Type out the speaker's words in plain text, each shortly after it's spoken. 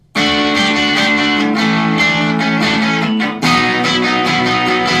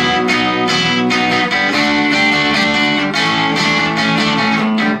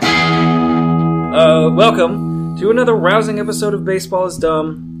Welcome to another rousing episode of Baseball is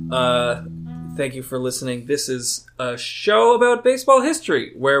Dumb. Thank you for listening. This is a show about baseball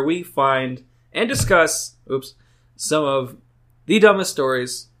history where we find and discuss, some of the dumbest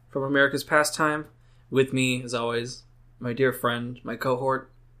stories from America's pastime. With me, as always, my dear friend, my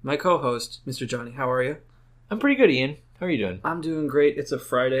cohort, my co-host, Mr. Johnny. How are you? I'm pretty good, Ian. How are you doing? I'm doing great. It's a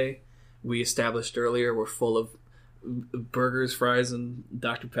Friday. We established earlier we're full of burgers, fries, and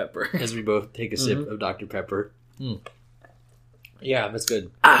Dr. Pepper. As we both take a sip of Dr. Pepper. Yeah, that's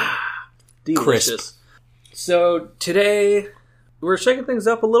good. Delicious. Crisp. So today we're shaking things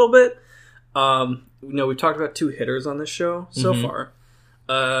up a little bit. We've talked about two hitters on this show so far.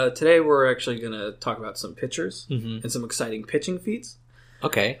 Today we're actually going to talk about some pitchers and some exciting pitching feats.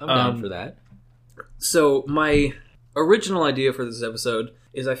 Okay, I'm down for that. So my original idea for this episode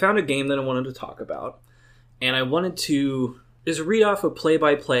is I found a game that I wanted to talk about, and I wanted to just read off a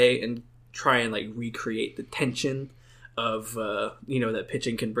play-by-play and try and recreate the tension of that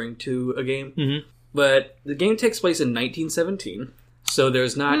pitching can bring to a game. But the game takes place in 1917, so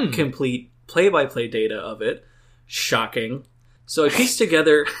there's not complete play-by-play data of it. Shocking. So I pieced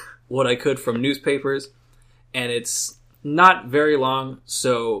together what I could from newspapers, and it's not very long,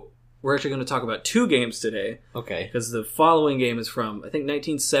 so we're actually going to talk about two games today. Okay. Because the following game is from, I think,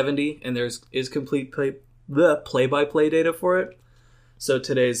 1970, and is complete play-by-play data for it. So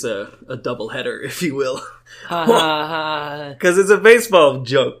today's a doubleheader, if you will. Because it's a baseball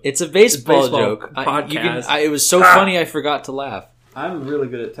joke. It's a baseball joke. It was so funny I forgot to laugh. I'm really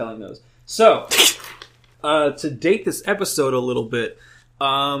good at telling those. So, to date this episode a little bit,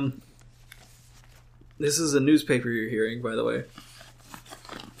 this is a newspaper you're hearing, by the way.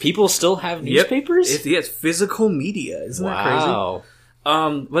 People still have newspapers? It's physical media. Isn't that crazy? Wow.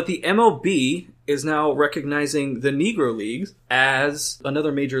 But the MLB is now recognizing the Negro Leagues as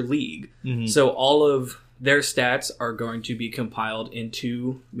another major league. So all of their stats are going to be compiled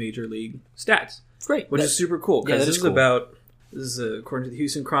into Major League stats. Great. Which is super cool. Because this is according to the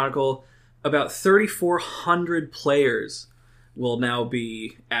Houston Chronicle, about 3,400 players will now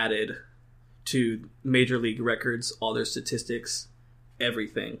be added to Major League records, all their statistics,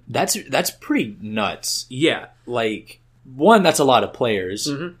 everything. That's pretty nuts. Yeah. One, that's a lot of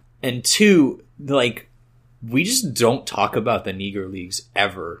players. And two, we just don't talk about the Negro Leagues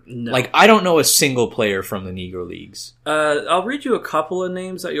ever. No. I don't know a single player from the Negro Leagues. I'll read you a couple of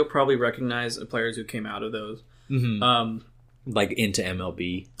names that you'll probably recognize, players who came out of those. Into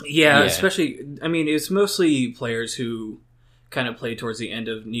MLB. Yeah, especially, it's mostly players who kind of played towards the end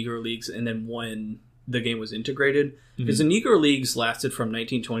of Negro Leagues and then when the game was integrated. Because the Negro Leagues lasted from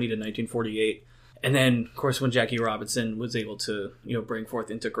 1920 to 1948. And then, of course, when Jackie Robinson was able to, bring forth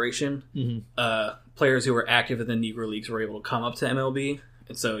integration, players who were active in the Negro Leagues were able to come up to MLB.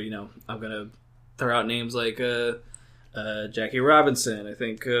 And so, I'm going to throw out names like Jackie Robinson. I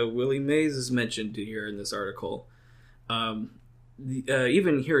think Willie Mays is mentioned here in this article.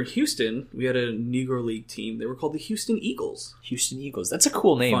 Even here in Houston, we had a Negro League team. They were called the Houston Eagles. Houston Eagles. That's a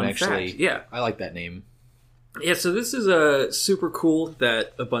cool name, actually. Fact. Yeah. I like that name. Yeah, so this is super cool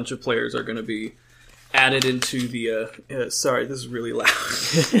that a bunch of players are going to be added into the... sorry, this is really loud.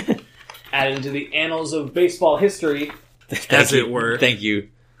 Added into the annals of baseball history, as it were. Thank you.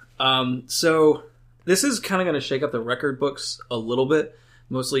 So this is kind of going to shake up the record books a little bit,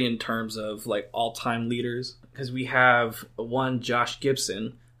 mostly in terms of all-time leaders. Because we have one, Josh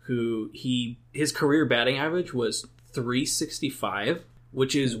Gibson, who his career batting average was .365,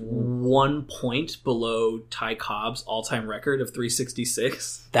 which is 1 point below Ty Cobb's all-time record of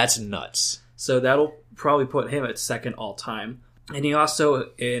 .366. That's nuts. So that'll probably put him at second all-time. And he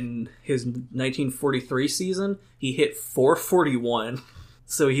also, in his 1943 season, he hit .441.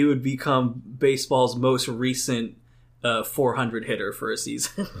 So he would become baseball's most recent 400 hitter for a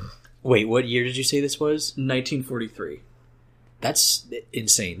season. Wait, what year did you say this was? 1943. That's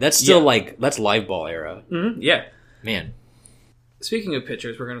insane. That's still that's live ball era. Yeah. Man. Speaking of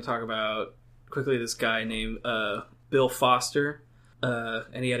pitchers, we're going to talk about quickly this guy named Bill Foster.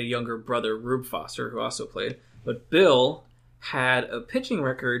 And he had a younger brother, Rube Foster, who also played. But Bill had a pitching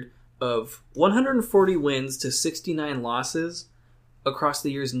record of 140 wins to 69 losses across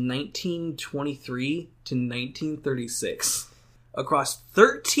the years 1923 to 1936. Across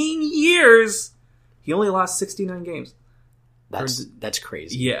 13 years, he only lost 69 games. That's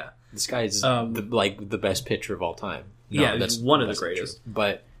crazy. Yeah. This guy is the best pitcher of all time. No, that's one of the greatest.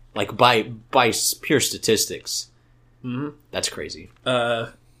 Pitcher. But by pure statistics, that's crazy.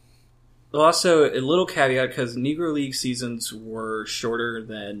 Also, a little caveat, because Negro League seasons were shorter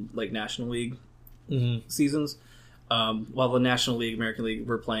than National League seasons. While the National League, American League,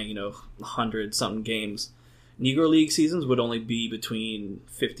 were playing 100-something games, Negro League seasons would only be between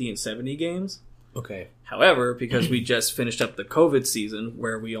 50 and 70 games. Okay. However, because we just finished up the COVID season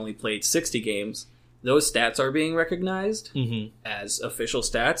where we only played 60 games, those stats are being recognized as official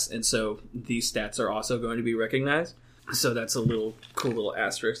stats, and so these stats are also going to be recognized. So that's a cool little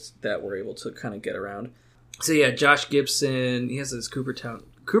asterisk that we're able to kind of get around. So yeah, Josh Gibson, he has this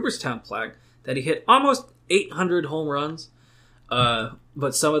Cooperstown plaque that he hit almost 800 home runs,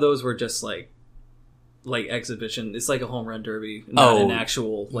 but some of those were just like exhibition. It's like a home run derby, not an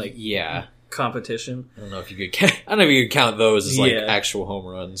actual competition. I don't know if you could count those as actual home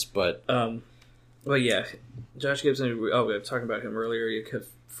runs, but yeah, Josh Gibson. We were talking about him earlier.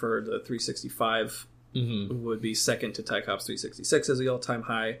 For the 365, would be second to Ty Cobb's 366 as the all-time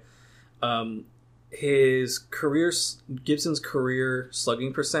high. Gibson's career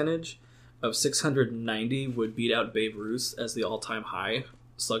slugging percentage of 690 would beat out Babe Ruth as the all-time high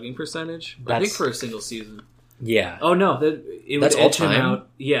slugging percentage. I think for a single season. Yeah. Oh no, that's edge him out.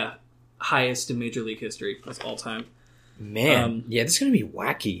 Yeah, highest in Major League history. That's all time. Man, this is gonna be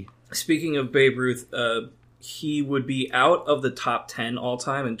wacky. Speaking of Babe Ruth, he would be out of the top 10 all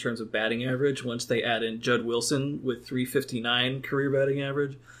time in terms of batting average once they add in Judd Wilson with 359 career batting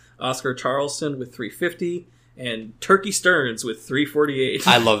average, Oscar Charleston with 350, and Turkey Stearns with 348.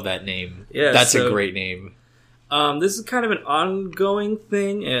 I love that name. Yeah, that's a great name. This is kind of an ongoing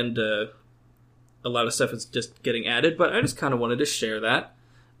thing, and a lot of stuff is just getting added, but I just kind of wanted to share that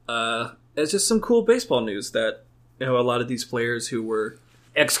as just some cool baseball news that a lot of these players who were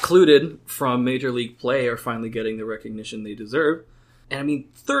excluded from Major League play are finally getting the recognition they deserve. And I mean,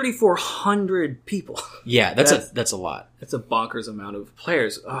 3,400 people. Yeah, that's a lot. That's a bonkers amount of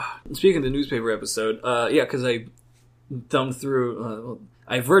players. Speaking of the newspaper episode, because I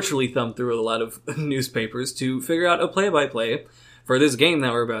virtually thumbed through a lot of newspapers to figure out a play-by-play for this game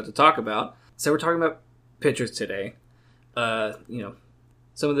that we're about to talk about. So we're talking about pitchers today.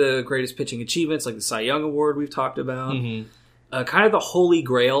 Some of the greatest pitching achievements, like the Cy Young Award we've talked about. Kind of the holy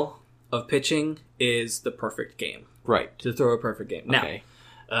grail of pitching is the perfect game. Right. To throw a perfect game. Okay.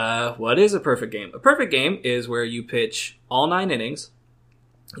 Now, what is a perfect game? A perfect game is where you pitch all 9 innings.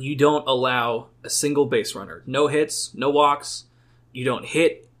 You don't allow a single base runner. No hits, no walks. You don't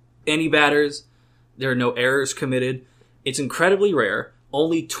hit any batters. There are no errors committed. It's incredibly rare.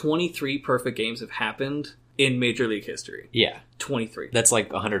 Only 23 perfect games have happened in Major League history. Yeah. 23. That's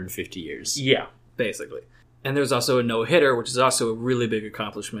like 150 years. Yeah, basically. And there's also a no-hitter, which is also a really big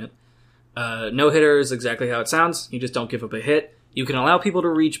accomplishment. No-hitter is exactly how it sounds. You just don't give up a hit. You can allow people to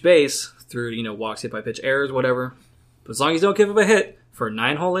reach base through, walks, hit by pitch errors, whatever. But as long as you don't give up a hit for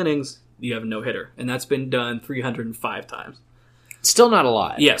 9 whole innings, you have a no-hitter. And that's been done 305 times. Still not a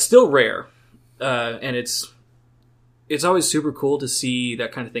lot. Yeah, still rare. And it's always super cool to see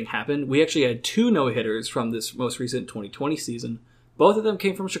that kind of thing happen. We actually had 2 no-hitters from this most recent 2020 season. Both of them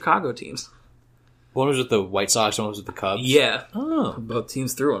came from Chicago teams. One was with the White Sox, one was with the Cubs? Yeah. Oh. Both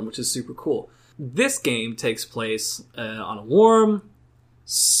teams threw one, which is super cool. This game takes place on a warm,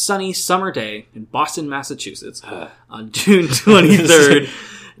 sunny summer day in Boston, Massachusetts on June 23rd,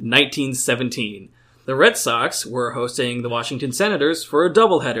 1917. The Red Sox were hosting the Washington Senators for a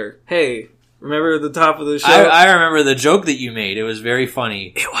doubleheader. Hey, remember the top of the show? I remember the joke that you made. It was very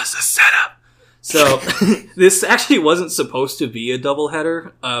funny. It was a setup. So, this actually wasn't supposed to be a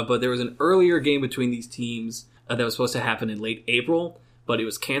doubleheader, but there was an earlier game between these teams that was supposed to happen in late April, but it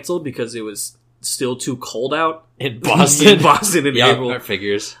was canceled because it was still too cold out. In Boston? In April. That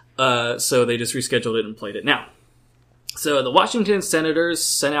figures. So they just rescheduled it and played it now. So the Washington Senators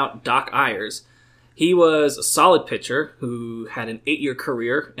sent out Doc Ayers. He was a solid pitcher who had an 8-year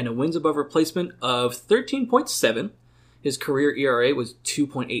career and a wins above replacement of 13.7. His career ERA was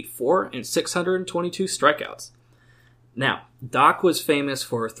 2.84 and 622 strikeouts. Now, Doc was famous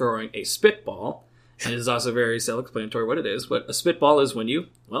for throwing a spitball, and it is also very self-explanatory what it is, but a spitball is when you,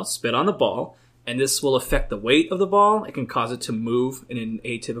 spit on the ball, and this will affect the weight of the ball. It can cause it to move in an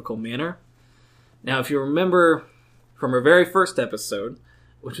atypical manner. Now, if you remember from our very first episode,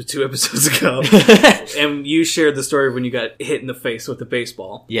 which was 2 episodes ago, and you shared the story of when you got hit in the face with a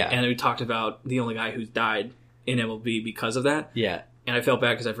baseball. Yeah. And we talked about the only guy who's died in MLB because of that. Yeah. And I felt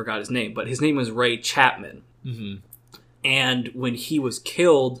bad because I forgot his name, but his name was Ray Chapman. Mm-hmm. And when he was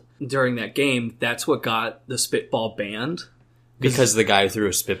killed during that game, that's what got the spitball banned. Because the guy threw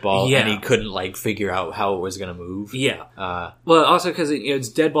a spitball and he couldn't figure out how it was going to move. Yeah. Well, also because it's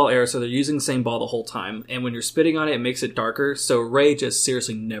dead ball air, so they're using the same ball the whole time. And when you're spitting on it, it makes it darker. So Ray just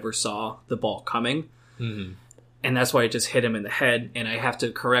seriously never saw the ball coming. Mm-hmm. And that's why it just hit him in the head. And I have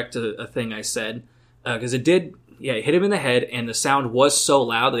to correct a thing I said. Because it did Yeah, it hit him in the head, and the sound was so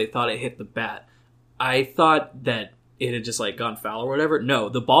loud that they thought it hit the bat. I thought that it had just like gone foul or whatever. No,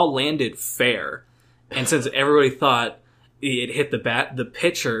 the ball landed fair, and since everybody thought it hit the bat, the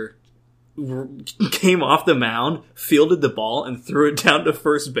pitcher came off the mound, fielded the ball, and threw it down to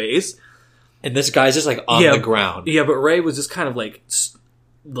first base. And this guy's just like on the ground. Yeah, but Ray was just kind of like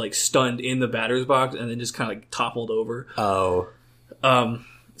stunned in the batter's box, and then just kind of like toppled over. Oh.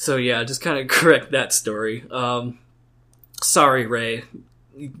 So yeah, just kind of correct that story. Sorry, Ray,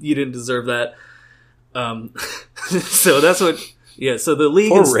 you didn't deserve that. So that's what. Yeah. So the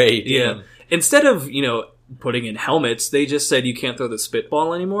league. Poor Ray. Yeah. Instead of putting in helmets, they just said you can't throw the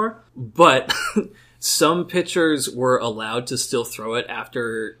spitball anymore. But some pitchers were allowed to still throw it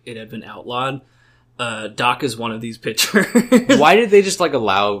after it had been outlawed. Doc is one of these pitchers. Why did they just like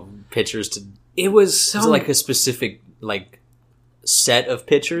allow pitchers to? It was like a specific like set of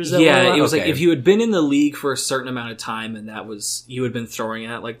pitchers. Yeah, it was like if you had been in the league for a certain amount of time and you had been throwing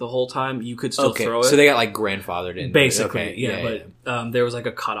it like the whole time, you could still throw it. So they got like grandfathered in, basically. But there was like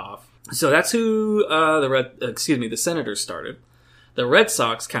a cutoff. So that's who the Senators started. The Red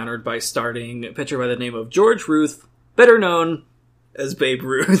Sox countered by starting a pitcher by the name of George Ruth, better known as Babe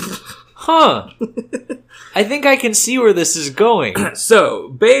Ruth. Huh. I think I can see where this is going. So,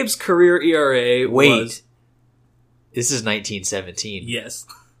 Babe's career ERA was... This is 1917. Yes.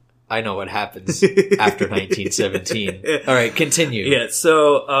 I know what happens after 1917. All right, continue. Yeah,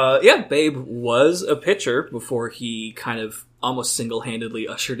 so, Babe was a pitcher before he kind of almost single-handedly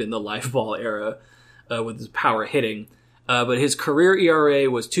ushered in the live ball era with his power hitting. But his career ERA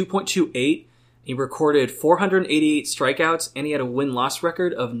was 2.28. He recorded 488 strikeouts, and he had a win-loss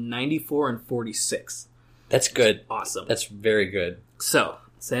record of 94-46. That's good. Awesome. That's very good. So,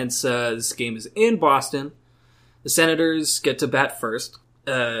 since this game is in Boston, the Senators get to bat first.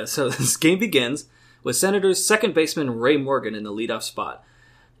 So this game begins with Senators second baseman Ray Morgan in the leadoff spot.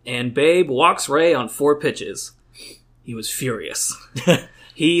 And Babe walks Ray on 4 pitches. He was furious.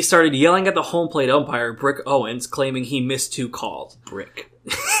 He started yelling at the home plate umpire, Brick Owens, claiming he missed 2 calls.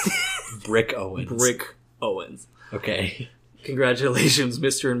 Brick Owens. Brick Owens. Okay. Congratulations,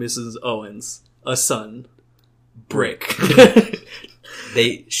 Mr. and Mrs. Owens. A son. Brick.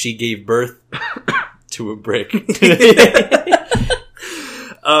 She gave birth to a brick.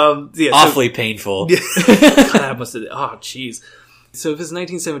 Awfully painful. That must have... Oh, jeez. So if it's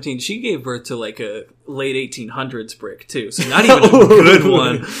 1917, she gave birth to like a late 1800s brick, too. So not even a good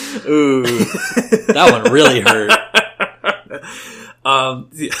one. Ooh. That one really hurt.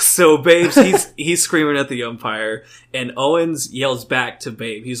 So Babe, he's screaming at the umpire, and Owens yells back to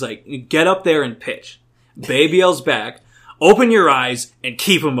Babe. He's like, get up there and pitch. Babe yells back, open your eyes and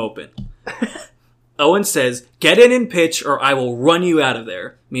keep them open. Owens says, get in and pitch or I will run you out of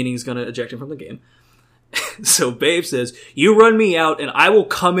there, meaning he's going to eject him from the game. So Babe says, you run me out and I will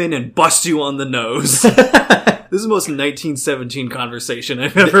come in and bust you on the nose. This is the most 1917 conversation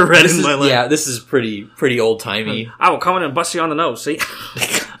I've ever read in my life. Yeah, this is pretty old-timey. I will come in and bust you on the nose, see?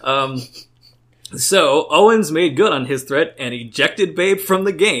 So Owens made good on his threat and ejected Babe from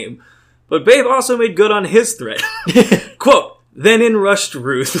the game. But Babe also made good on his threat. Quote, then in rushed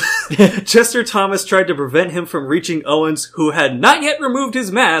Ruth. Chester Thomas tried to prevent him from reaching Owens, who had not yet removed his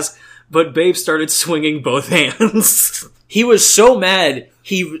mask, but Babe started swinging both hands. He was so mad,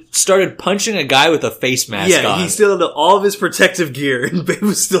 he started punching a guy with a face mask on. Yeah, he still had all of his protective gear, and Babe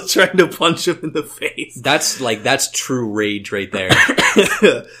was still trying to punch him in the face. That's true rage right there.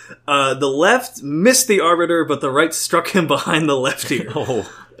 The left missed the arbiter, but the right struck him behind the left ear. Oh.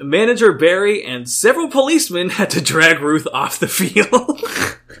 Manager Barry and several policemen had to drag Ruth off the field.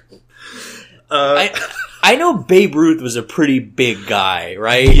 I know Babe Ruth was a pretty big guy,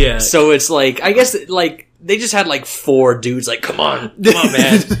 right? Yeah. So it's like, I guess, like, they just had like 4 dudes like, come on,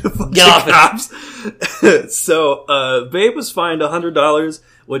 man. Get off it. So, Babe was fined $100,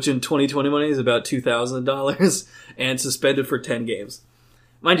 which in 2020 money is about $2,000, and suspended for 10 games.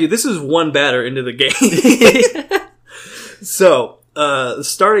 Mind you, this is one batter into the game. So, the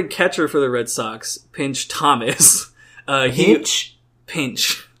starting catcher for the Red Sox, Pinch Thomas. Pinch?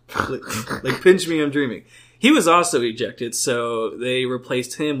 Pinch. Like Pinch Me, I'm Dreaming. He was also ejected, so they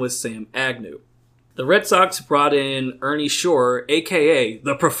replaced him with Sam Agnew. The Red Sox brought in Ernie Shore, a.k.a.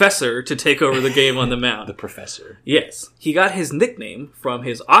 The Professor, to take over the game on the mound. The Professor. Yes. He got his nickname from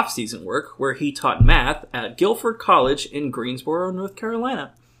his off-season work, where he taught math at Guilford College in Greensboro, North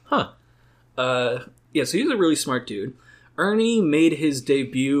Carolina. Huh. So he's a really smart dude. Ernie made his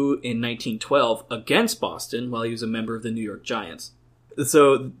debut in 1912 against Boston while he was a member of the New York Giants.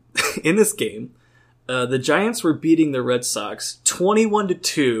 So, in this game, the Giants were beating the Red Sox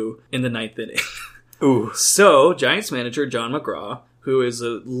 21-2 in the 9th inning. Ooh. So, Giants manager John McGraw, who is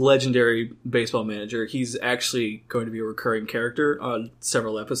a legendary baseball manager, he's actually going to be a recurring character on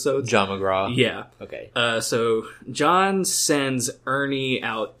several episodes. John McGraw. Yeah. Okay. So, John sends Ernie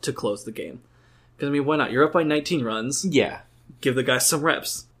out to close the game. Because, I mean, why not? You're up by 19 runs. Yeah. Give the guy some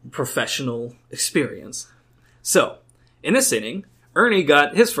reps. Professional experience. So, in this inning, Ernie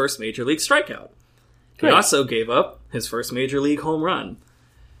got his first major league strikeout. He also gave up his first major league home run.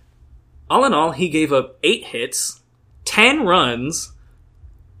 All in all, he gave up 8 hits, 10 runs,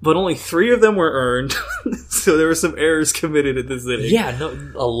 but only 3 of them were earned. So there were some errors committed in this inning. Yeah, no,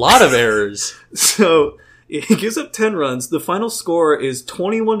 a lot of errors. So he gives up 10 runs. The final score is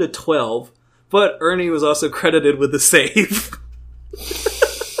 21-12, but Ernie was also credited with the save.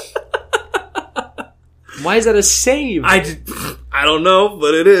 Why is that a save? I don't know,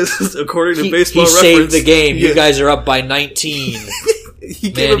 but it is, according to Baseball Reference. He saved the game. Yeah. You guys are up by 19. He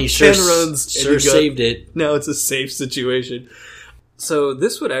gave up 10 runs. Sure saved it. Now it's a safe situation. So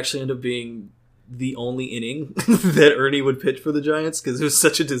this would actually end up being the only inning that Ernie would pitch for the Giants because it was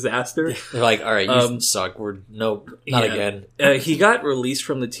such a disaster. They're like, all right, you suck. Not again. He got released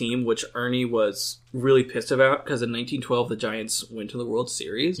from the team, which Ernie was really pissed about because in 1912 the Giants went to the World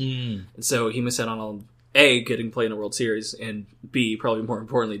Series. And so he missed out on A, getting played in a World Series, and B, probably more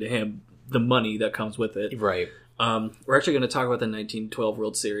importantly to him, the money that comes with it. Right. We're actually going to talk about the 1912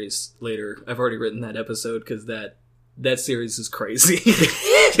 World Series later. I've already written that episode because that series is crazy.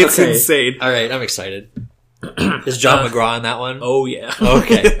 It's insane. All right, I'm excited. Is John McGraw in that one? Oh, yeah.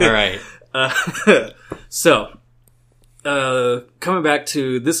 Okay, all right. So, coming back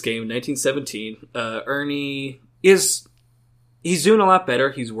to this game, 1917, Ernie he's doing a lot better.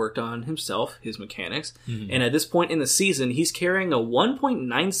 He's worked on himself, his mechanics. And at this point in the season, he's carrying a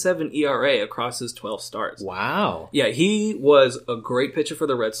 1.97 ERA across his 12 starts. Wow. Yeah, he was a great pitcher for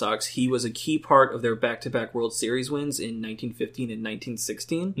the Red Sox. He was a key part of their back-to-back World Series wins in 1915 and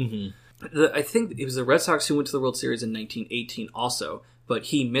 1916. I think it was the Red Sox who went to the World Series in 1918 also, but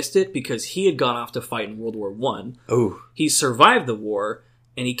he missed it because he had gone off to fight in World War I. Oh. He survived the war,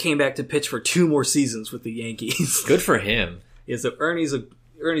 and he came back to pitch for 2 more seasons with the Yankees. Good for him. Yeah, so Ernie's a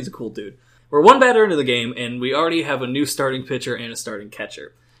cool dude. We're 1 batter into the game, and we already have a new starting pitcher and a starting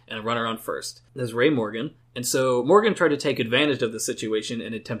catcher, and a runner on first. There's Ray Morgan, and so Morgan tried to take advantage of the situation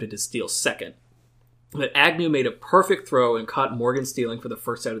and attempted to steal second. But Agnew made a perfect throw and caught Morgan stealing for the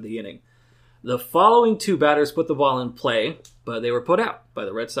first out of the inning. The following 2 batters put the ball in play, but they were put out by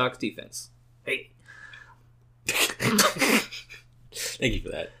the Red Sox defense. Hey. Thank you for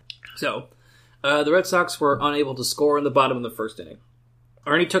that. So, the Red Sox were unable to score in the bottom of the first inning.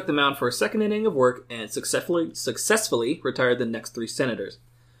 Ernie took the mound for a second inning of work and successfully retired the next 3 Senators.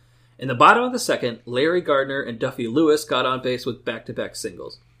 In the bottom of the second, Larry Gardner and Duffy Lewis got on base with back-to-back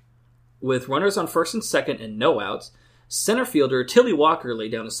singles. With runners on first and second and no outs, center fielder Tilly Walker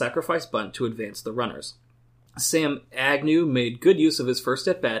laid down a sacrifice bunt to advance the runners. Sam Agnew made good use of his first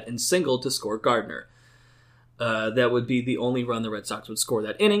at-bat and singled to score Gardner. That would be the only run the Red Sox would score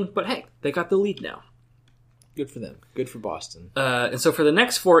that inning, but hey, they got the lead now. Good for them. Good for Boston. And so for the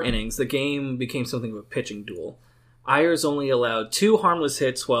next 4 innings, the game became something of a pitching duel. Ayers only allowed 2 harmless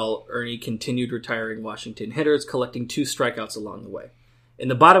hits while Ernie continued retiring Washington hitters, collecting 2 strikeouts along the way. In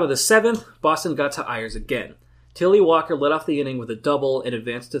the bottom of the 7th, Boston got to Ayers again. Tilly Walker led off the inning with a double and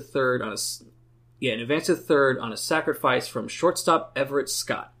advanced to third on a sacrifice from shortstop Everett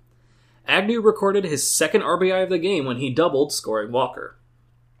Scott. Agnew recorded his second RBI of the game when he doubled, scoring Walker.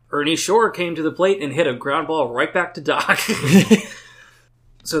 Ernie Shore came to the plate and hit a ground ball right back to Doc.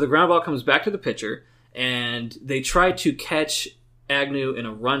 So the ground ball comes back to the pitcher, and they try to catch Agnew in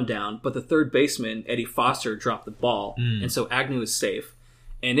a rundown, but the third baseman, Eddie Foster, dropped the ball, and so Agnew is safe.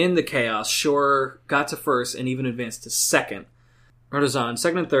 And in the chaos, Shore got to first and even advanced to second. Runners on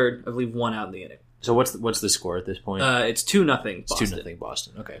second and third, I believe 1 out in the inning. So what's the score at this point? It's 2-0 Boston. It's 2-0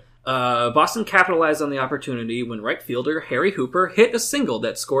 Boston. Okay. Boston capitalized on the opportunity when right fielder Harry Hooper hit a single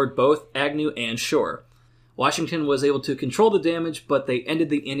that scored both Agnew and Shore. Washington was able to control the damage, but they ended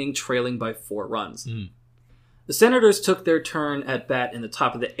the inning trailing by 4 runs. The Senators took their turn at bat in the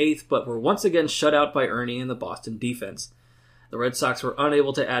top of the 8th, but were once again shut out by Ernie and the Boston defense. The Red Sox were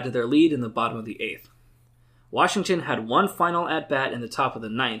unable to add to their lead in the bottom of the 8th. Washington had 1 final at-bat in the top of the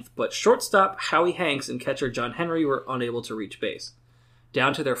 9th, but shortstop Howie Hanks and catcher John Henry were unable to reach base.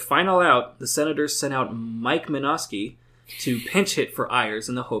 Down to their final out, the Senators sent out Mike Minosky to pinch hit for Ayers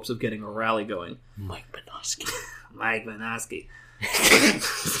in the hopes of getting a rally going. Mike Minosky. Mike Minosky.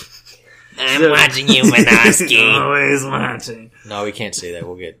 I'm watching you, Minosky. Always watching. No, we can't say that.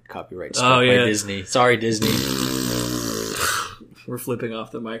 We'll get copyright struck by Disney. Sorry, Disney. We're flipping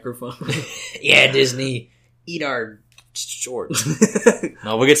off the microphone. Yeah, Disney, eat our shorts.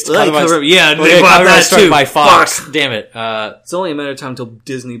 No, we'll get they bought that too. By Fox. Fuck. Damn it. It's only a matter of time until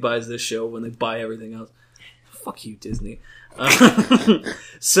Disney buys this show when they buy everything else. Fuck you, Disney.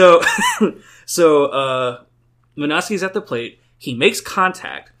 So Minoski's at the plate. He makes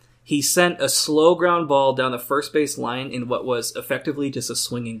contact. He sent a slow ground ball down the first base line in what was effectively just a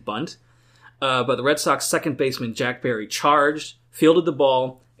swinging bunt. But the Red Sox second baseman Jack Barry charged, fielded the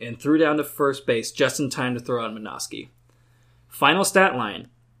ball, and threw down to first base just in time to throw out Minoski. Final stat line: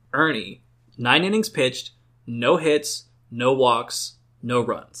 Ernie, 9 innings pitched, no hits, no walks, no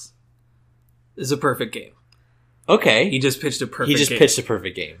runs. This is a perfect game. Okay. He just pitched a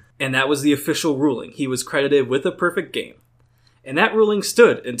perfect game. And that was the official ruling. He was credited with a perfect game. And that ruling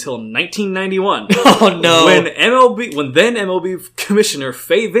stood until 1991. Oh no! When then MLB Commissioner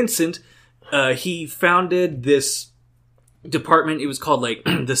Fay Vincent, he founded this department. It was called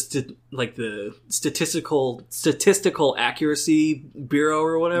the Statistical Accuracy Bureau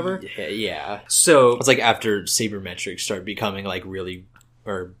or whatever. Yeah. So it's like after sabermetrics started becoming like really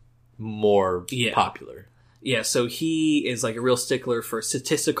or more popular. Yeah. So he is like a real stickler for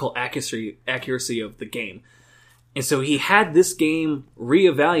statistical accuracy of the game. And so he had this game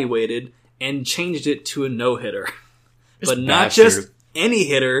reevaluated and changed it to a no-hitter. But not just any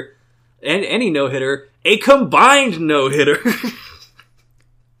hitter and any no-hitter, a combined no-hitter.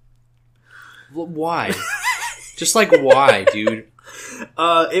 Why? Just like why, dude?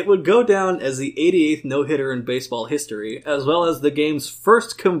 It would go down as the 88th no-hitter in baseball history, as well as the game's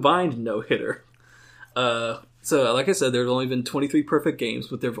first combined no-hitter. So, like I said, there's only been 23 perfect games,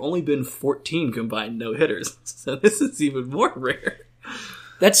 but there have only been 14 combined no-hitters. So this is even more rare.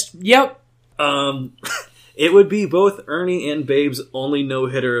 Yep. It would be both Ernie and Babe's only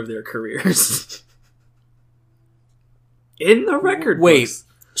no-hitter of their careers. In the record books.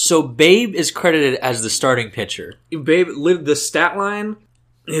 So Babe is credited as the starting pitcher. Babe, the stat line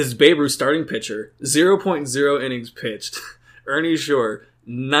is Babe Ruth starting pitcher, 0.0 innings pitched. Ernie Shore,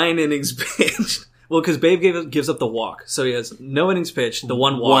 9 innings pitched. Well, because Babe gives up the walk. So he has no innings pitched, the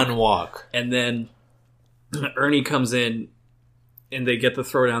one walk. And then Ernie comes in, and they get the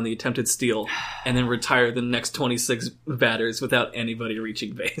throw down, the attempted steal, and then retire the next 26 batters without anybody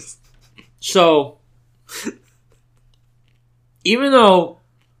reaching base. So, even though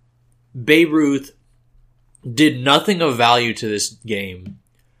Babe Ruth did nothing of value to this game,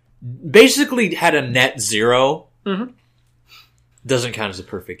 basically had a net 0, doesn't count as a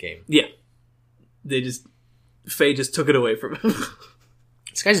perfect game. Yeah. Faye just took it away from him.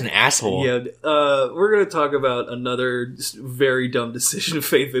 This guy's an asshole. Yeah, we're going to talk about another very dumb decision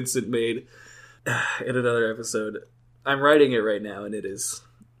Faye Vincent made in another episode. I'm writing it right now, and it is...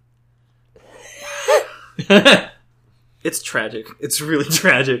 It's tragic. It's really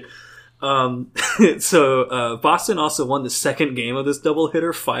tragic. So Boston also won the second game of this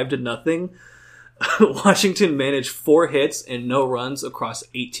doubleheader, 5-0. Washington managed 4 hits and no runs across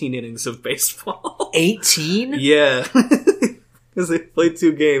 18 innings of baseball. 18? Yeah. Because they played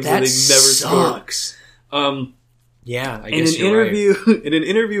 2 games and they never sucks. scored. Yeah, I guess you're right. In an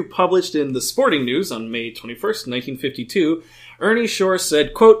interview published in the Sporting News on May 21st, 1952, Ernie Shore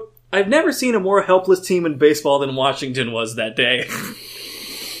said, quote, "I've never seen a more helpless team in baseball than Washington was that day."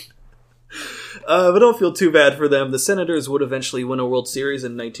 But don't feel too bad for them. The Senators would eventually win a World Series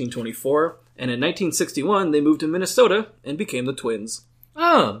in 1924, and in 1961 they moved to Minnesota and became the Twins.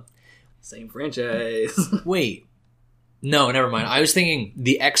 Oh. Same franchise. Wait. No, never mind. I was thinking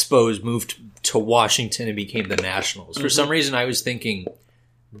the Expos moved to Washington and became the Nationals. For some reason, I was thinking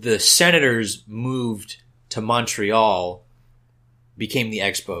the Senators moved to Montreal, became the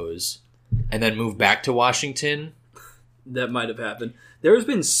Expos, and then moved back to Washington. That might have happened. There's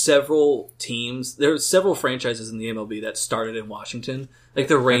been several teams, there were several franchises in the MLB that started in Washington. Like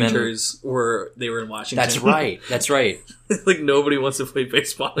the Rangers were in Washington. That's right. Like nobody wants to play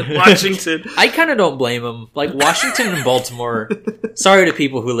baseball in Washington. I kind of don't blame them. Like Washington and Baltimore, sorry to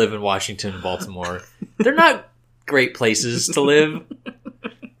people who live in Washington and Baltimore. They're not great places to live.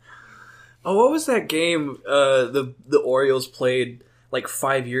 Oh, what was that game the Orioles played like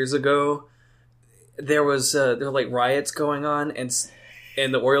 5 years ago? There were like riots going on, and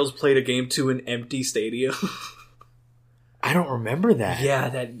the Orioles played a game to an empty stadium. I don't remember that. Yeah,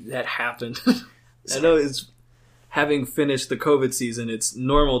 that happened. I know it's having finished the COVID season. It's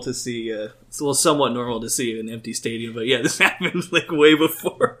normal to see. Somewhat normal to see an empty stadium. But yeah, this happened like way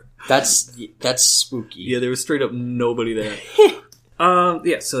before. That's spooky. Yeah, there was straight up nobody there.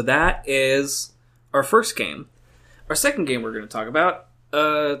 Yeah, so that is our first game. Our second game we're going to talk about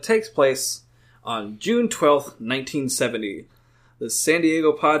takes place on June 12th, 1970. the San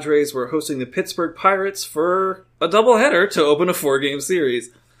Diego Padres were hosting the Pittsburgh Pirates for a doubleheader to open a 4-game series.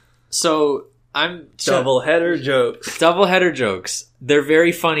 So Doubleheader jokes. Doubleheader jokes. They're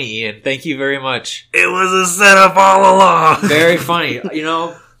very funny, Ian. Thank you very much. It was a setup all along. Very funny.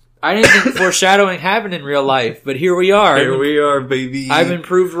 I didn't think foreshadowing happened in real life, but here we are. Here we are, baby. I've been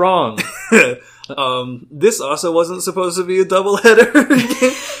proved wrong. This also wasn't supposed to be a doubleheader.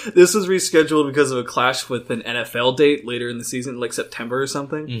 This was rescheduled because of a clash with an NFL date later in the season, like September or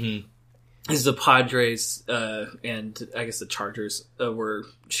something. Mm-hmm. As the Padres and I guess the Chargers were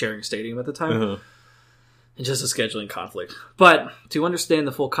sharing stadium at the time. Uh-huh. And just a scheduling conflict. But to understand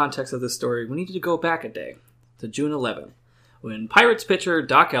the full context of this story, we needed to go back a day to June 11th, when Pirates pitcher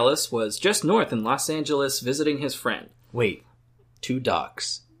Doc Ellis was just north in Los Angeles visiting his friend. Wait, 2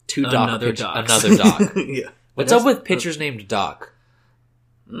 Docs. Another Doc. Yeah. What's up with pitchers named Doc?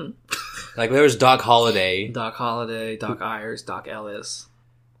 Like there was Doc Holliday. Doc Holliday, Doc Ayers, Doc Ellis.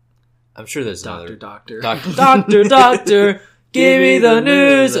 I'm sure there's Doctor. Doctor, give me the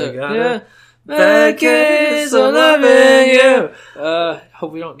news. Bad case of loving you.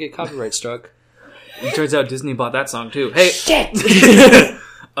 Hope we don't get copyright struck. It turns out Disney bought that song too. Hey, shit.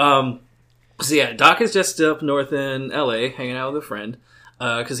 So yeah, Doc is just up north in LA, hanging out with a friend,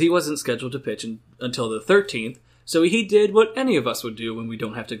 because he wasn't scheduled to pitch until the 13th. So he did what any of us would do when we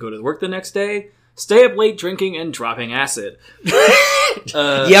don't have to go to work the next day: stay up late drinking and dropping acid.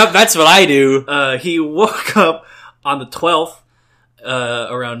 Yep, that's what I do. He woke up on the 12th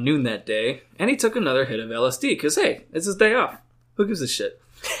around noon that day, and he took another hit of LSD, because hey, it's his day off. Who gives a shit?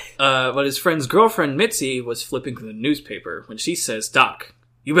 But his friend's girlfriend, Mitzi, was flipping through the newspaper when she says, "Doc,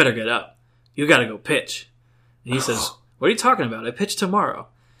 you better get up. You gotta go pitch." And he says, "What are you talking about? I pitch tomorrow."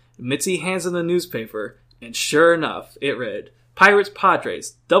 Mitzi hands him the newspaper, and sure enough, it read, "Pirates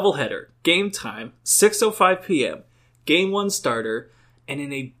Padres, doubleheader, game time, 6:05 p.m., game 1 starter," and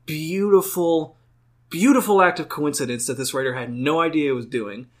in a beautiful, beautiful act of coincidence that this writer had no idea he was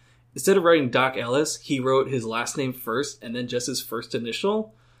doing, instead of writing Doc Ellis, he wrote his last name first and then just his first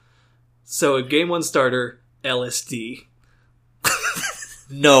initial. So a game 1 starter, LSD.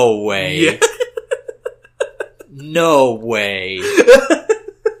 No way. Yeah. No way.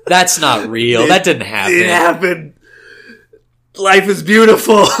 That's not real. That didn't happen. It happened. Life is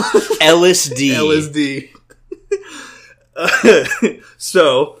beautiful. LSD.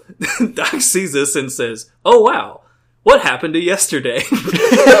 So, Doc sees this and says, "Oh wow, what happened to yesterday?"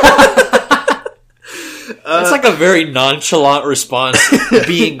 That's like a very nonchalant response,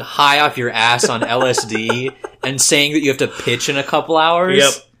 being high off your ass on LSD and saying that you have to pitch in a couple hours.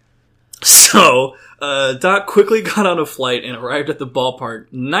 Yep. So, Doc quickly got on a flight and arrived at the ballpark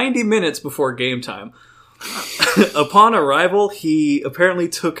 90 minutes before game time. Upon arrival, he apparently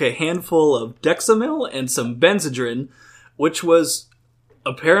took a handful of Dexamyl and some Benzedrine, which was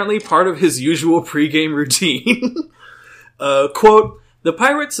apparently part of his usual pregame routine. Quote, "The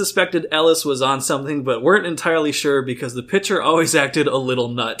Pirates suspected Ellis was on something, but weren't entirely sure because the pitcher always acted a little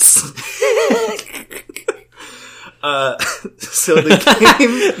nuts." So the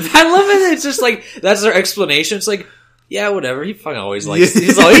game... I love it. It's just like, that's their explanation. It's like, yeah, whatever. He fucking always likes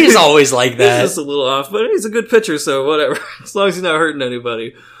he's always like that. He's just a little off, but he's a good pitcher, so whatever. As long as he's not hurting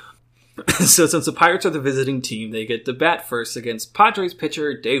anybody. So since the Pirates are the visiting team, they get to bat first against Padres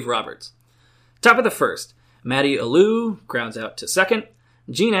pitcher Dave Roberts. Top of the first, Matty Alou grounds out to second,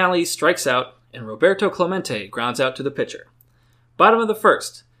 Gene Alley strikes out, and Roberto Clemente grounds out to the pitcher. Bottom of the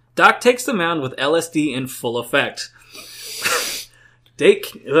first, Doc takes the mound with LSD in full effect.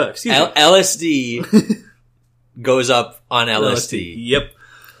 LSD goes up on LSD. Yep.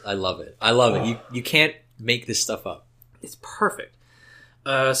 I love it. You can't make this stuff up. It's perfect.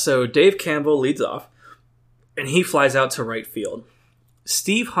 So Dave Campbell leads off, and he flies out to right field.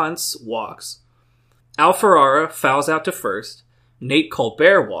 Steve Hunts walks. Al Ferrara fouls out to first. Nate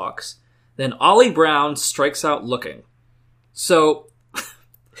Colbert walks. Then Ollie Brown strikes out looking. So,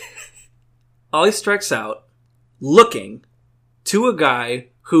 Ollie strikes out looking to a guy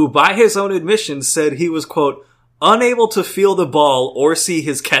who, by his own admission, said he was, quote, unable to feel the ball or see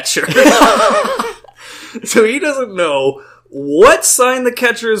his catcher. So he doesn't know what sign the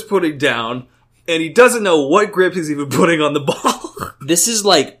catcher is putting down, and he doesn't know what grip he's even putting on the ball. This is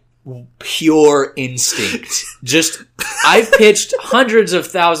like pure instinct. Just, I've pitched hundreds of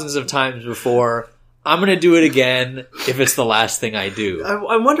thousands of times before. I'm going to do it again if it's the last thing I do.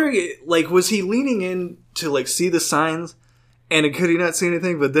 I'm wondering, like, was he leaning in to, like, see the signs, and could he not see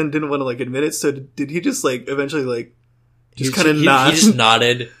anything, but then didn't want to, like, admit it? So did he just, like, eventually, like, just kind of nod? He just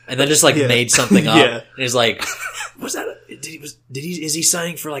nodded, and then just, like, made something up. Yeah. And he's like, was that, is he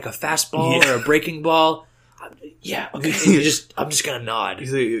signing for, like, a fastball or a breaking ball? Yeah, okay. I'm just gonna nod.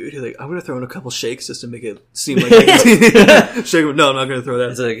 He's like, I'm gonna throw in a couple shakes just to make it seem like I can shake him. No, I'm not gonna throw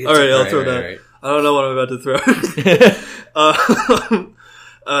that. All right, I'll throw that. Right. I don't know what I'm about to throw.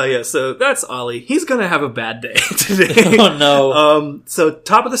 Yeah, so that's Ollie. He's gonna have a bad day today. Oh no. So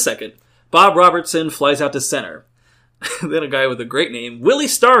top of the second, Bob Robertson flies out to center. Then a guy with a great name, Willie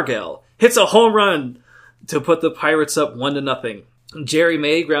Stargell, hits a home run to put the Pirates up 1-0. Jerry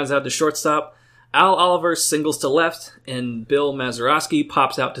May grounds out to shortstop. Al Oliver singles to left, and Bill Mazeroski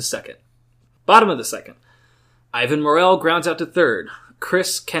pops out to second. Bottom of the second, Ivan Morel grounds out to third.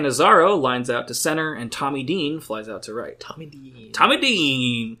 Chris Cannizzaro lines out to center, and Tommy Dean flies out to right. Tommy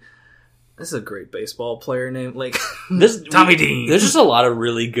Dean. This is a great baseball player name. Like Tommy Dean. There's just a lot of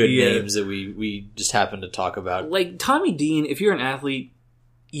really good names that we just happen to talk about. Like Tommy Dean, if you're an athlete,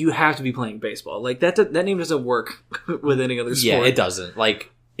 you have to be playing baseball. Like that name doesn't work with any other sport. Yeah, it doesn't.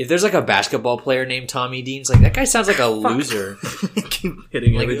 Like if there's like a basketball player named Tommy Dean, it's like that guy sounds like a loser. Keep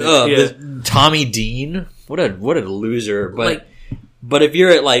hitting everything. Tommy Dean, what a loser. But if you're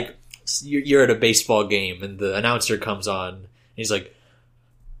at you're at a baseball game and the announcer comes on, and he's like,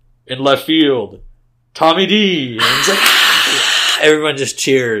 in left field, Tommy Dean. And he's like, everyone just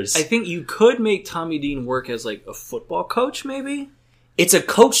cheers. I think you could make Tommy Dean work as like a football coach, maybe. It's a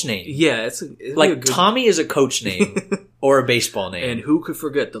coach name. Yeah, it's like Tommy is a coach name or a baseball name. And who could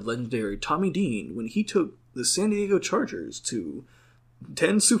forget the legendary Tommy Dean when he took the San Diego Chargers to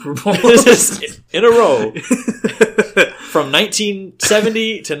 10 Super Bowls in a row from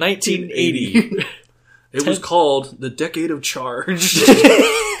 1970 to 1980. It was called the Decade of Charge.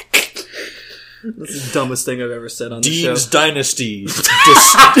 That's the dumbest thing I've ever said on the show. Dean's Dynasty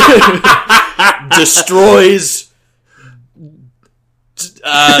destroys.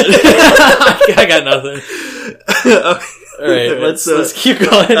 I got nothing. Okay. All right, let's keep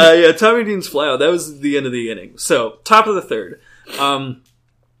going. Yeah, Tommy Dean's flyout. That was the end of the inning. So top of the third.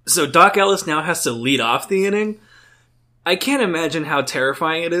 So Doc Ellis now has to lead off the inning. I can't imagine how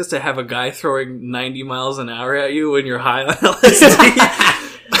terrifying it is to have a guy throwing 90 miles an hour at you when you're high on LSD.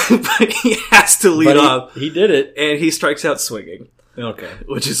 But he has to lead off. He did it. And he strikes out swinging. Okay.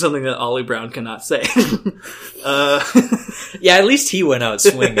 Which is something that Ollie Brown cannot say. Yeah, at least he went out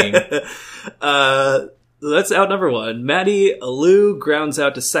swinging. That's out number one. Matty Alou grounds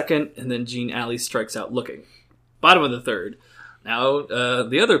out to second, and then Gene Alley strikes out looking. Bottom of the third. Now,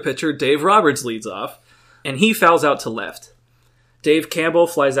 the other pitcher, Dave Roberts, leads off, and he fouls out to left. Dave Campbell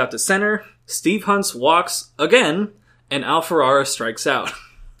flies out to center. Steve Hunts walks again, and Al Ferrara strikes out.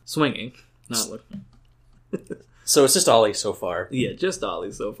 Swinging, not looking. So it's just Ollie so far. Yeah, just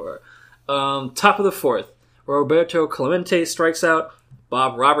Ollie so far. Top of the fourth. Roberto Clemente strikes out.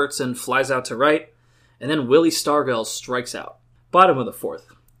 Bob Robertson flies out to right. And then Willie Stargell strikes out. Bottom of the fourth.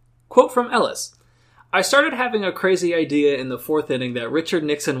 Quote from Ellis. I started having a crazy idea in the fourth inning that Richard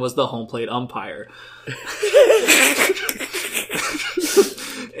Nixon was the home plate umpire.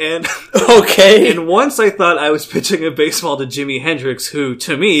 And okay. And once I thought I was pitching a baseball to Jimi Hendrix, who,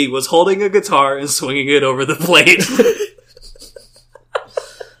 to me, was holding a guitar and swinging it over the plate.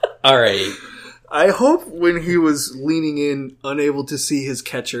 All right. I hope when he was leaning in, unable to see his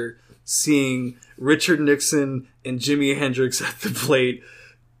catcher, seeing Richard Nixon and Jimi Hendrix at the plate,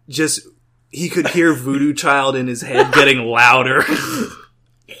 just he could hear Voodoo Child in his head getting louder.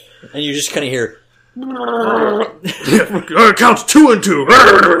 And you just kind of hear... It counts 2 and 2.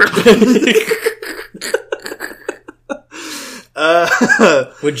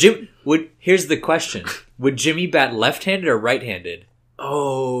 Here's the question: would Jimmy bat left-handed or right-handed?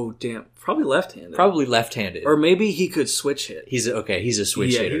 Oh, damn! Probably left-handed. Probably left-handed, or maybe he could switch hit. He's a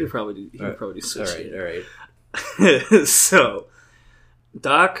switch hitter. Yeah, he could probably do switch hit. All right. So,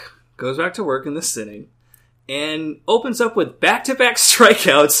 Doc goes back to work in the inning. And opens up with back-to-back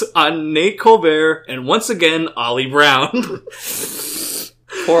strikeouts on Nate Colbert and once again, Ollie Brown.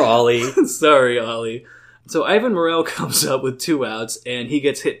 Poor Ollie. Sorry, Ollie. So Ivan Morel comes up with 2 outs and he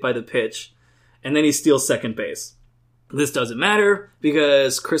gets hit by the pitch. And then he steals second base. This doesn't matter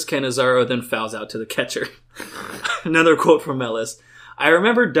because Chris Cannizzaro then fouls out to the catcher. Another quote from Ellis. I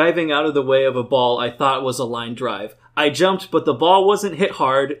remember diving out of the way of a ball I thought was a line drive. I jumped, but the ball wasn't hit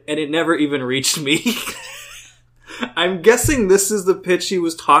hard and it never even reached me. I'm guessing this is the pitch he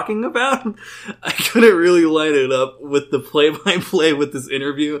was talking about. I couldn't really line it up with the play-by-play with this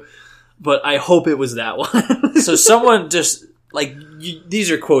interview, but I hope it was that one. So someone just,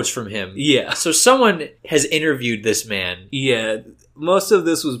 these are quotes from him. Yeah. So someone has interviewed this man. Yeah. Most of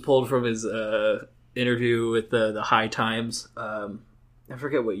this was pulled from his interview with the High Times. I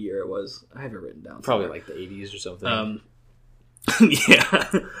forget what year it was. I have it written down. Probably like the 80s or something. Yeah.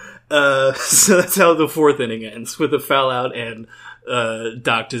 So that's how the fourth inning ends, with a foul out, and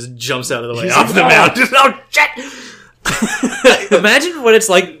Doc just jumps out of the way off the mound. Oh, shit! Imagine what it's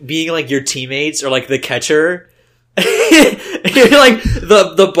like being like your teammates or like the catcher. You're like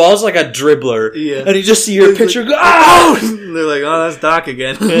the ball's like a dribbler, and you just see your pitcher go. Oh! And they're like, "Oh, that's Doc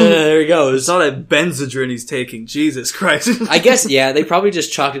again." There he goes. It's all that Benzedrine he's taking. Jesus Christ! I guess they probably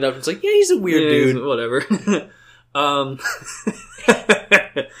just chalked it up. It's like, he's a weird dude. Whatever. All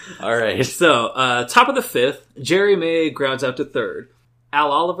right. So, top of the fifth, Jerry May grounds out to third.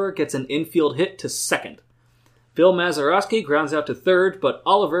 Al Oliver gets an infield hit to second. Bill Mazeroski grounds out to third, but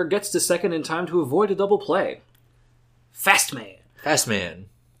Oliver gets to second in time to avoid a double play. Fast man.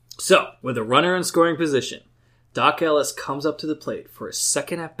 So, with a runner in scoring position, Doc Ellis comes up to the plate for his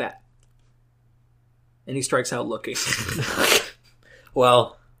second at-bat. And he strikes out looking.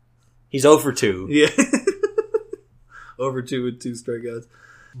 Well, he's 0 for 2. Yeah. Over 2 with 2 strikeouts.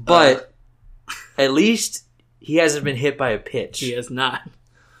 But at least he hasn't been hit by a pitch. He has not.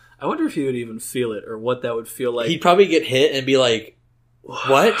 I wonder if he would even feel it, or what that would feel like. He'd probably get hit and be like,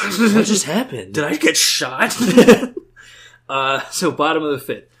 what? What just happened? Did I get shot? So bottom of the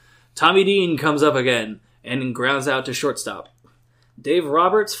fifth. Tommy Dean comes up again and grounds out to shortstop. Dave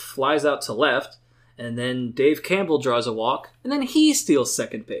Roberts flies out to left, and then Dave Campbell draws a walk, and then he steals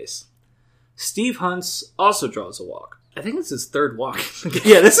second base. Steve Hunts also draws a walk. I think it's his third walk.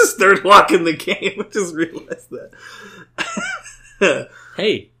 Yeah, this is third walk in the game. I just realized that.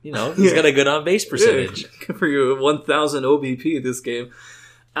 Hey, he's got a good on-base percentage. Good for you. 1,000 OBP this game.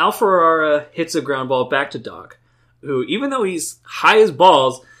 Al Ferrara hits a ground ball back to Doc, who, even though he's high as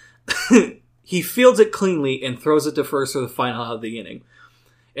balls, he fields it cleanly and throws it to first for the final out of the inning.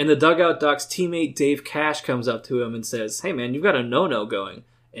 In the dugout, Doc's teammate Dave Cash comes up to him and says, "Hey man, you've got a no-no going."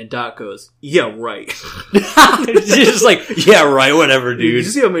 And Doc goes, "Yeah, right." He's just like, "Yeah, right, whatever, dude." Did you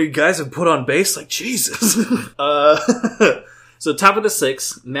see how many guys have put on base? Like, Jesus. So top of the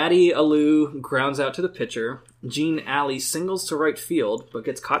sixth, Matty Alou grounds out to the pitcher. Gene Alley singles to right field, but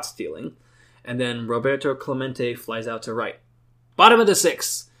gets caught stealing. And then Roberto Clemente flies out to right. Bottom of the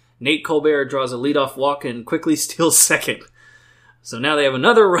sixth, Nate Colbert draws a leadoff walk and quickly steals second. So now they have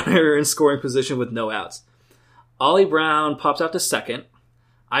another runner in scoring position with no outs. Ollie Brown pops out to second.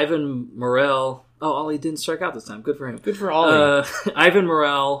 Ivan Morel... Oh, Ollie didn't strike out this time. Good for him. Good for Ollie. Ivan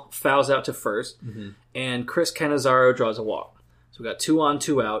Morel fouls out to first. And Chris Cannizzaro draws a walk. So we got 2 on,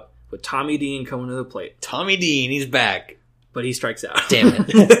 2 out, with Tommy Dean coming to the plate. Tommy Dean, he's back. But he strikes out. Damn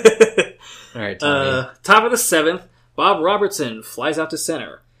it. All right, Tommy. Top of the seventh, Bob Robertson flies out to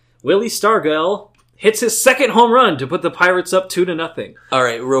center. Willie Stargell hits his second home run to put the Pirates up 2-0. All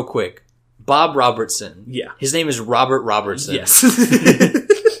right, real quick. Bob Robertson. Yeah. His name is Robert Robertson. Yes.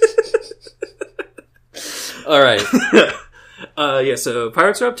 All right. So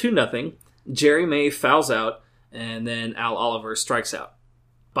Pirates are up 2-0. Jerry May fouls out, and then Al Oliver strikes out.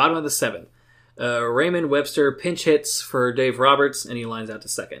 Bottom of the seventh. Raymond Webster pinch hits for Dave Roberts, and he lines out to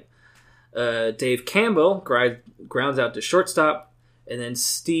second. Dave Campbell grounds out to shortstop, and then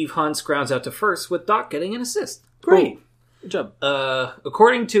Steve Hunts grounds out to first, with Doc getting an assist. Great. Cool. Good job.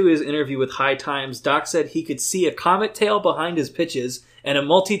 According to his interview with High Times, Doc said he could see a comet tail behind his pitches and a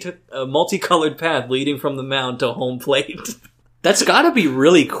multicolored path leading from the mound to home plate. That's gotta be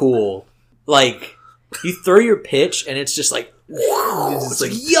really cool. Like, you throw your pitch, and it's just like, it's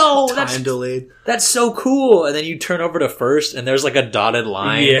like, yo, time delayed. That's so cool. And then you turn over to first, and there's like a dotted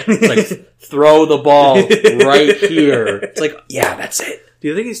line. Yeah. It's like, throw the ball right here. It's like, yeah, that's it. Do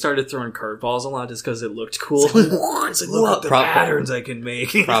you think he started throwing curveballs a lot just because it looked cool? It's like, look at the patterns I can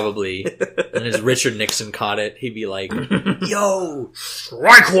make. Probably. And as Richard Nixon caught it, he'd be like, yo,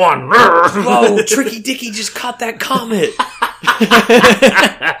 strike one! Whoa, Tricky Dicky just caught that comet.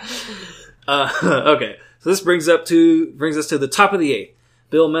 Okay, so this brings us to the top of the eighth.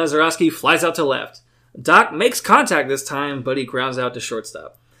 Bill Mazeroski flies out to left. Doc makes contact this time, but he grounds out to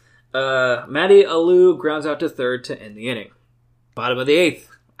shortstop. Matty Alou grounds out to third to end the inning. Bottom of the eighth,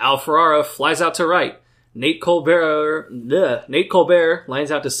 Al Ferrara flies out to right. Nate Colbert lines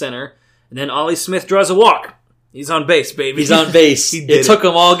out to center, and then Ollie Smith draws a walk. He's on base, baby. He's on base. It took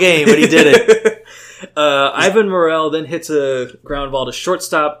him all game, but he did it. Ivan Morel then hits a ground ball to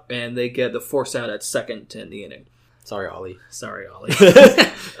shortstop, and they get the force out at second to end the inning. Sorry, Ollie.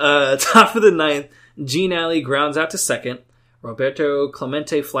 Top of the ninth, Gene Alley grounds out to second. Roberto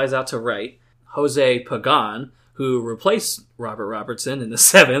Clemente flies out to right. Jose Pagan, who replaced Robert Robertson in the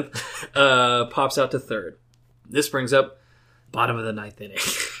seventh, pops out to third. This brings up bottom of the ninth inning.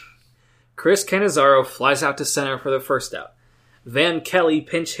 Chris Cannizzaro flies out to center for the first out. Van Kelly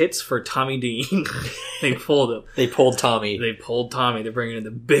pinch hits for Tommy Dean. They pulled him. They pulled Tommy. They pulled Tommy. They're bringing in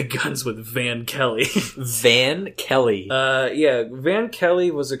the big guns with Van Kelly. Van Kelly. Yeah, Van Kelly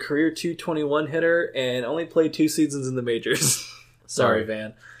was a career .221 hitter and only played 2 seasons in the majors. Sorry,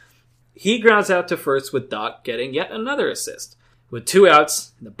 Van. He grounds out to first with Doc getting yet another assist. With 2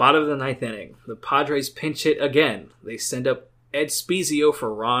 outs in the bottom of the 9th inning, the Padres pinch hit again. They send up Ed Spezio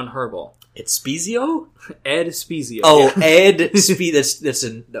for Ron Herbal. It's Spezio? Ed Spezio. Oh, yeah. Ed Spezio. That's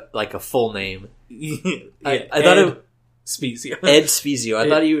like a full name. Yeah, I thought it Spezio. Ed Spezio. I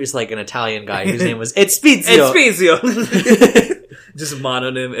thought he was like an Italian guy whose name was Ed Spezio. Ed Spezio. Just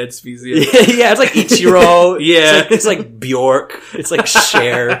mononym Ed Spezio. Yeah, it's like Ichiro. Yeah. It's like Bjork. It's like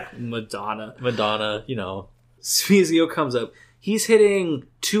Cher. Madonna, you know. Spezio comes up. He's hitting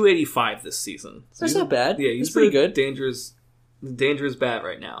 .285 this season. So That's not bad. Yeah, he's pretty good. Dangerous bat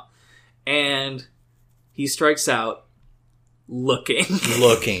right now. And he strikes out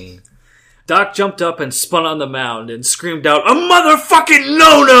looking. Doc jumped up and spun on the mound and screamed out, "A motherfucking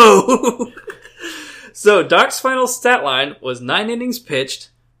no-no!" So Doc's final stat line was 9 innings pitched,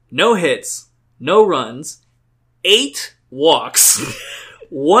 no hits, no runs, 8 walks,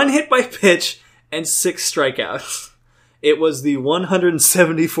 1 hit by pitch, and 6 strikeouts. It was the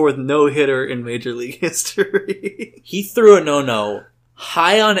 174th no-hitter in Major League history. He threw a no-no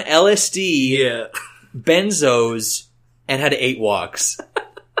high on LSD, Yeah. benzos, and had 8 walks.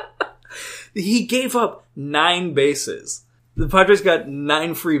 He gave up 9 bases. The Padres got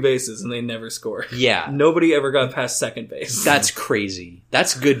 9 free bases and they never scored. Yeah. Nobody ever got past second base. That's crazy.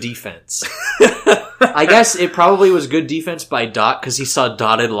 That's good defense. I guess it probably was good defense by Doc because he saw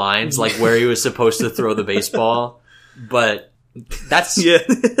dotted lines like where he was supposed to throw the baseball. But that's Yeah.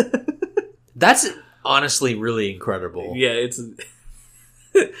 that's honestly really incredible. Yeah, it's...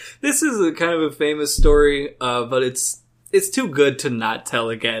 This is a kind of a famous story, but it's too good to not tell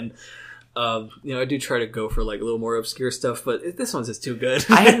again. I do try to go for like a little more obscure stuff, but this one's just too good.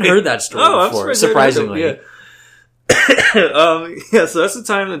 I hadn't heard that story before, surprisingly. Yeah. So that's the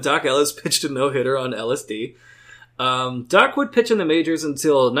time that Doc Ellis pitched a no-hitter on LSD. Doc would pitch in the majors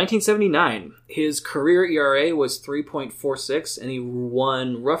until 1979. His career ERA was 3.46, and he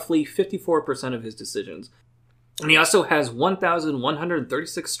won roughly 54% of his decisions. And he also has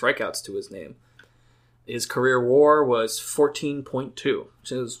 1,136 strikeouts to his name. His career WAR was 14.2,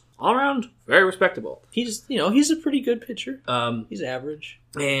 which is all around very respectable. He's a pretty good pitcher. He's average.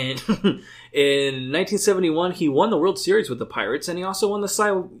 And in 1971, he won the World Series with the Pirates, and he also won the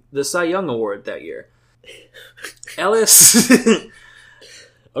Cy Young Award that year. Ellis.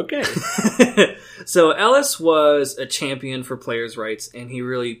 Okay. So Ellis was a champion for players' rights, and he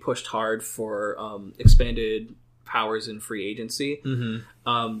really pushed hard for expanded powers in free agency.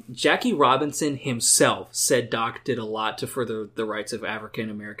 Mm-hmm. Jackie Robinson himself said Doc did a lot to further the rights of African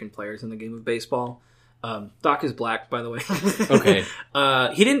American players in the game of baseball. Doc is black, by the way. Okay.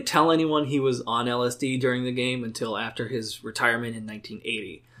 He didn't tell anyone he was on LSD during the game until after his retirement in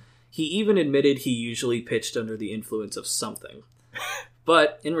 1980. He even admitted he usually pitched under the influence of something.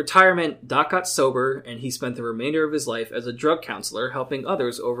 But in retirement, Doc got sober, and he spent the remainder of his life as a drug counselor, helping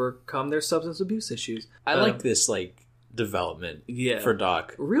others overcome their substance abuse issues. I like this development for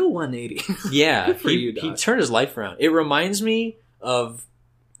Doc. Real 180. Yeah, Good for you, Doc. He turned his life around. It reminds me of,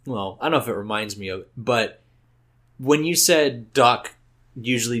 well, I don't know if it reminds me of, but when you said Doc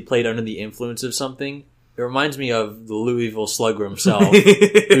usually played under the influence of something, it reminds me of the Louisville Slugger himself,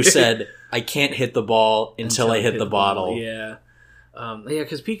 who said, "I can't hit the ball until I hit the bottle." Yeah.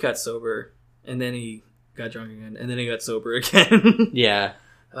 Because Pete got sober, and then he got drunk again, and then he got sober again. Yeah.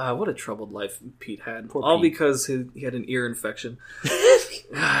 What a troubled life Pete had. Poor All Pete. because he had an ear infection.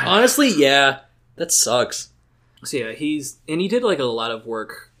 Honestly, yeah. That sucks. So yeah, he did like a lot of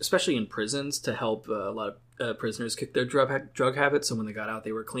work, especially in prisons, to help a lot of prisoners kick their drug habits. So when they got out,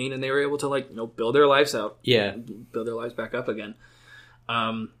 they were clean, and they were able to build their lives out. Yeah. Build their lives back up again.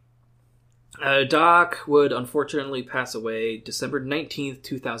 Doc would unfortunately pass away December 19th,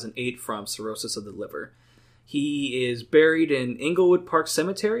 2008 from cirrhosis of the liver. He is buried in Inglewood Park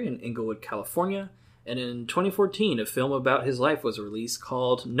Cemetery in Inglewood, California. And in 2014, a film about his life was released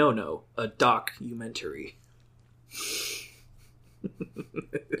called No, a documentary.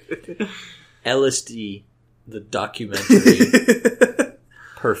 LSD, the documentary.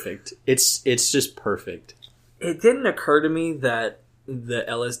 Perfect. It's just perfect. It didn't occur to me that the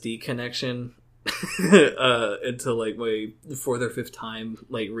LSD connection until like my 4th or 5th time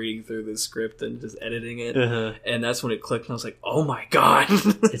reading through the script and just editing it. And that's when it clicked and I was like, oh my god,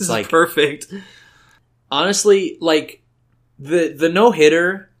 this is perfect. Honestly, the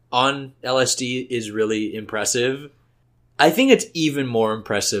no-hitter on LSD is really impressive. I think it's even more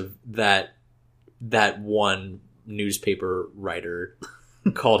impressive that one newspaper writer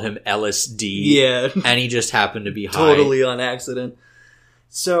called him LSD. Yeah. And he just happened to be high. Totally on accident.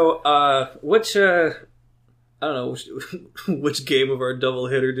 So, which, I don't know, which game of our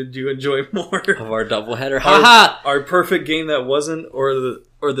doubleheader did you enjoy more? Of our doubleheader? Haha! Our perfect game that wasn't, or the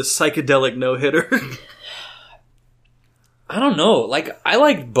psychedelic no-hitter? I don't know. Like, I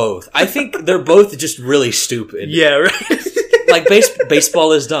liked both. I think they're both just really stupid. Yeah, right? Like,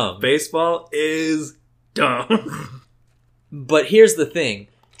 baseball is dumb. Baseball is dumb. But here's the thing.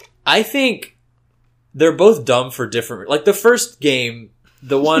 I think they're both dumb for different... Like, the first game,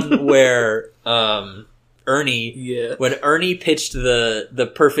 the one where Ernie... Yeah. When Ernie pitched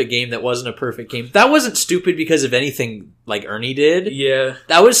the perfect game that wasn't a perfect game, that wasn't stupid because of anything like Ernie did. Yeah.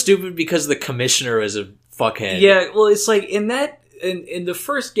 That was stupid because the commissioner was a fuckhead. Yeah, well, it's like, in the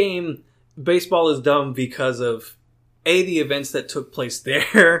first game, baseball is dumb because of, A, the events that took place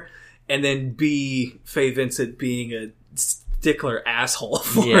there, and then B, Faye Vincent being a stickler asshole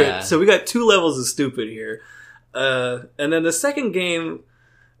for it. So we got 2 levels of stupid here. And then the second game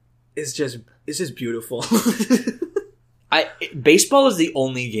is just beautiful. Baseball is the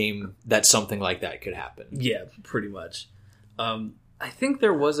only game that something like that could happen. Yeah, pretty much. I think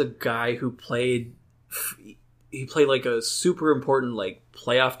there was a guy who played like a super important like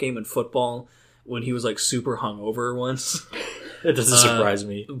playoff game in football when he was like super hungover once. It doesn't surprise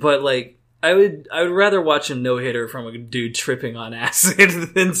me. But like I would rather watch a no-hitter from a dude tripping on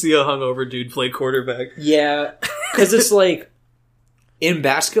acid than see a hungover dude play quarterback. Yeah, because it's like in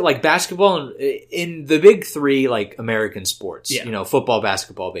basketball in the big 3 like American sports, you know, football,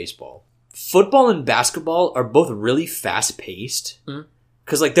 basketball, baseball. Football and basketball are both really fast paced.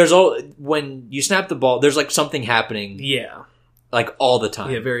 Because like when you snap the ball, there's like something happening. Yeah, like all the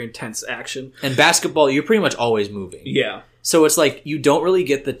time. Yeah, very intense action. And basketball, you're pretty much always moving. Yeah. So it's like you don't really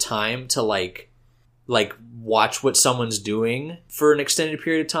get the time to like watch what someone's doing for an extended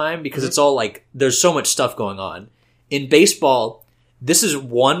period of time because it's all like there's so much stuff going on. In baseball, this is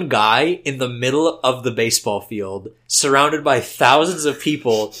one guy in the middle of the baseball field surrounded by thousands of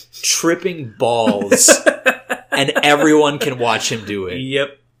people tripping balls and everyone can watch him do it.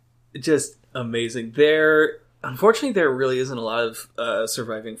 Yep. Just amazing. Unfortunately, there really isn't a lot of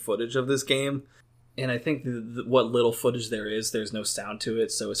surviving footage of this game. And I think what little footage there's no sound to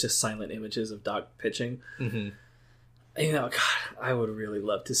it, so it's just silent images of Doc pitching. Mm-hmm. You know, God, I would really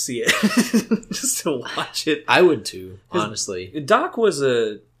love to see it, just to watch it. I would too, honestly. Doc was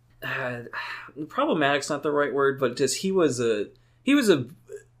problematic's not the right word, but just he was a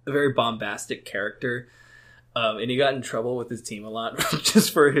very bombastic character. And he got in trouble with his team a lot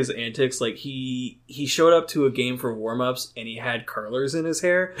just for his antics. Like he showed up to a game for warm-ups and he had curlers in his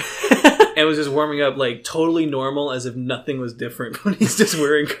hair and was just warming up like totally normal as if nothing was different when he's just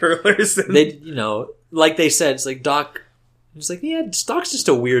wearing curlers. And they, you know, like they said, it's like Doc. It's like, yeah, Doc's just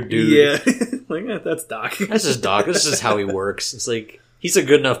a weird dude. Yeah, like that's Doc. That's just Doc. This is how he works. It's like he's a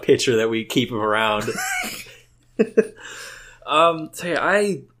good enough pitcher that we keep him around. So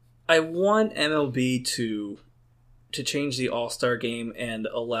yeah, I want MLB to change the All-Star game and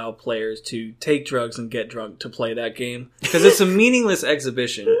allow players to take drugs and get drunk to play that game. Because it's a meaningless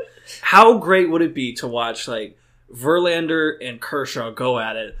exhibition. How great would it be to watch, like, Verlander and Kershaw go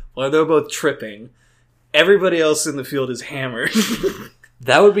at it while they're both tripping? Everybody else in the field is hammered.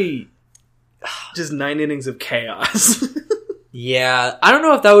 That would be... Just 9 innings of chaos. Yeah, I don't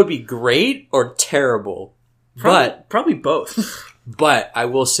know if that would be great or terrible. Probably both. But I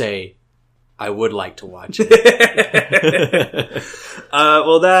will say, I would like to watch it.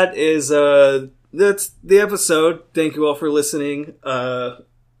 Well, that's the episode. Thank you all for listening.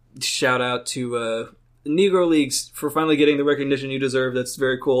 Shout out to Negro Leagues for finally getting the recognition you deserve. That's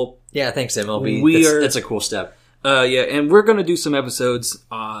very cool. Yeah, thanks MLB. That's a cool step. Yeah, and we're going to do some episodes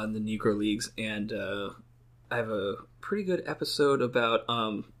on the Negro Leagues, and I have a pretty good episode about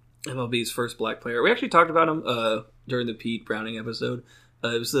MLB's first black player. We actually talked about him during the Pete Browning episode.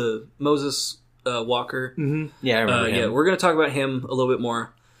 It was the Moses Walker. Mm-hmm. Yeah, I remember him. Yeah, we're going to talk about him a little bit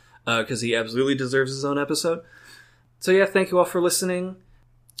more because he absolutely deserves his own episode. So yeah, thank you all for listening.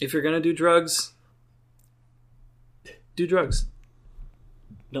 If you're going to do drugs, do drugs.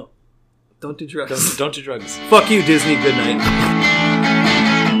 No. Don't do drugs. Don't do drugs. Fuck you, Disney. Good night.